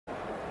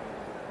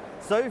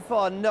So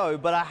far, no,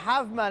 but I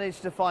have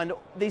managed to find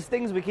these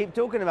things we keep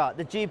talking about,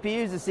 the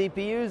GPUs, the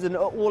CPUs, and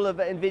all of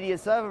Nvidia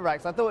server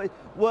racks. I thought it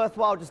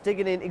worthwhile just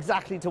digging in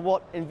exactly to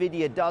what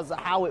Nvidia does,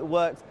 how it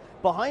works.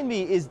 Behind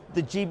me is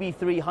the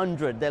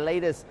GB300, their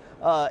latest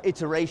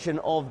iteration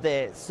of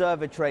their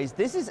server trays.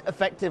 This is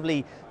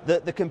effectively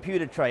the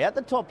computer tray. At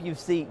the top, you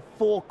see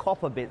 4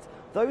 copper bits.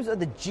 Those are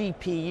the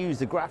GPUs,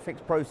 the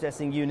graphics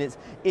processing units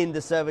in the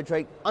server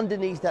tray.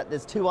 Underneath that,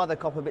 there's 2 other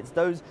copper bits.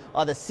 Those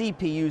are the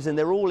CPUs, and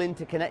they're all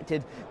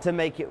interconnected to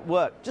make it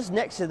work. Just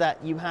next to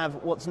that, you have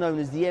what's known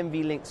as the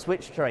NVLink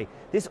switch tray.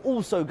 This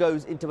also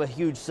goes into a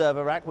huge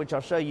server rack, which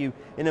I'll show you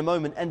in a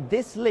moment. And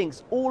this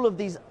links all of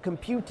these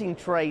computing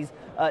trays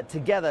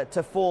together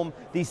to form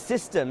these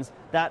systems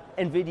that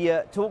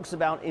Nvidia talks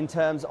about in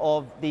terms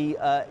of the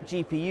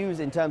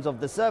GPUs, in terms of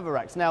the server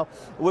racks. Now,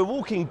 we're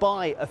walking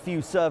by a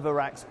few server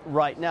racks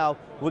right now.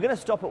 We're going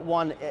to stop at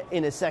one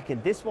in a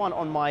second. This one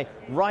on my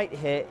right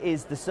here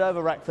is the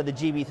server rack for the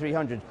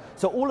GB300.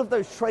 So all of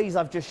those trays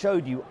I've just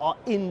showed you are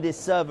in this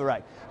server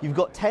rack. You've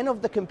got 10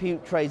 of the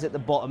compute trays at the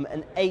bottom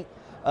and 8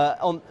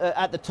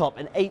 at the top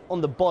and 8 on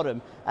the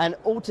bottom, and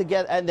all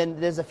together, and then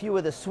there's a few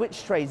of the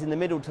switch trays in the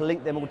middle to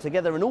link them all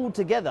together, and all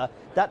together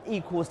that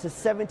equals to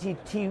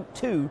 72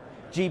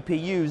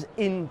 GPUs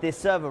in this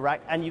server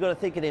rack. And you've got to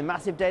think, in a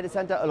massive data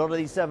center, a lot of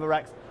these server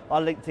racks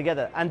are linked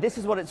together, and this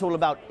is what it's all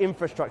about: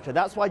 infrastructure.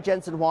 That's why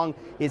Jensen Huang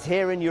is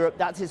here in Europe.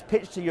 That's his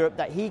pitch to Europe,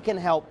 that he can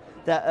help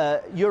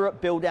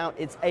Europe build out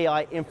its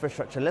AI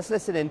infrastructure. Let's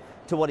listen in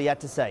to what he had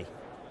to say.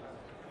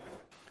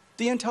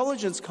 The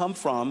intelligence comes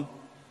from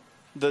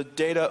the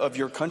data of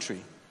your country.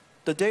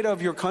 The data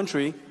of your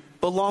country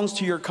belongs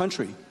to your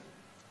country.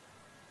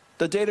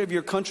 The data of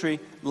your country,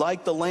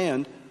 like the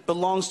land,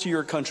 belongs to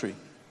your country.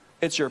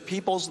 It's your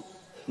people's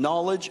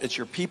knowledge, it's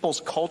your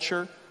people's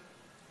culture.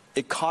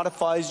 It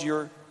codifies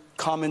your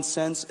common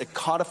sense, it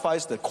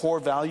codifies the core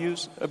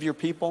values of your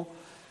people.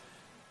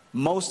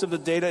 Most of the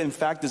data, in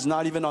fact, is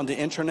not even on the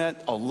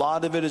internet. A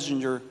lot of it is in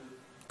your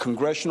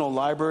congressional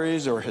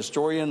libraries or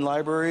historian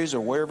libraries or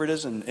wherever it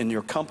is in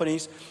your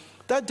companies.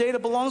 That data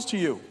belongs to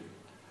you.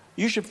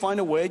 You should find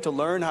a way to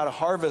learn how to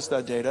harvest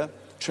that data,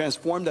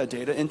 transform that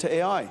data into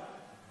AI.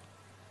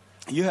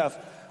 You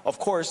have, of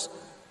course,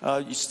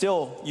 you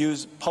still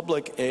use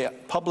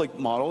public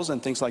models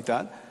and things like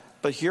that.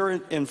 But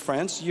here in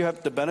France, you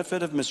have the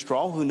benefit of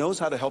Mistral, who knows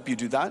how to help you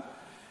do that.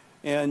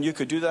 And you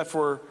could do that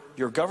for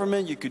your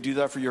government, you could do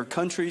that for your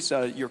countries,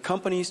 your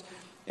companies,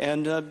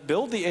 and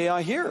build the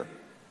AI here.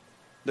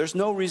 There's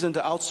no reason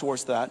to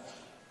outsource that.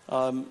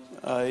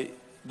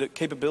 The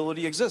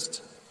capability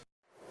exists.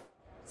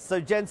 So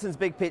Jensen's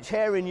big pitch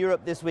here in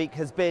Europe this week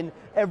has been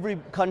every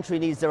country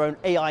needs their own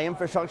AI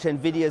infrastructure.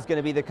 Nvidia is going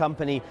to be the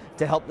company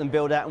to help them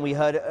build out, and we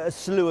heard a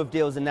slew of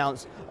deals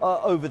announced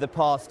over the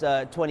past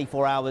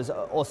 24 hours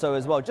or so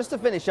as well. Just to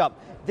finish up,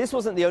 this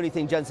wasn't the only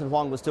thing Jensen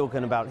Huang was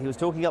talking about. He was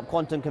talking up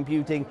quantum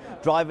computing,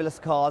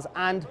 driverless cars,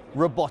 and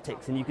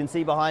robotics. And you can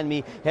see behind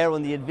me here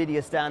on the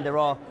Nvidia stand, there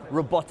are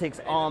robotics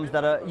arms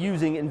that are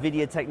using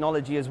Nvidia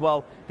technology as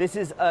well. This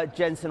is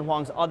Jensen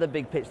Huang's other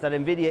big pitch, that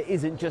Nvidia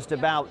isn't just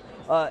about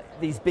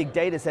these big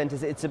data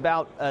centers. It's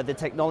about the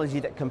technology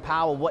that can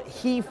power what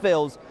he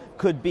feels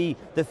could be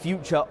the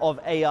future of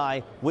AI,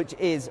 which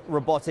is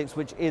robotics,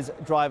 which is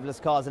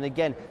driverless cars. And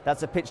again,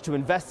 that's a pitch to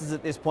investors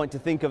at this point, to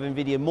think of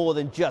Nvidia more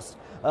than just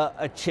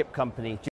a chip company.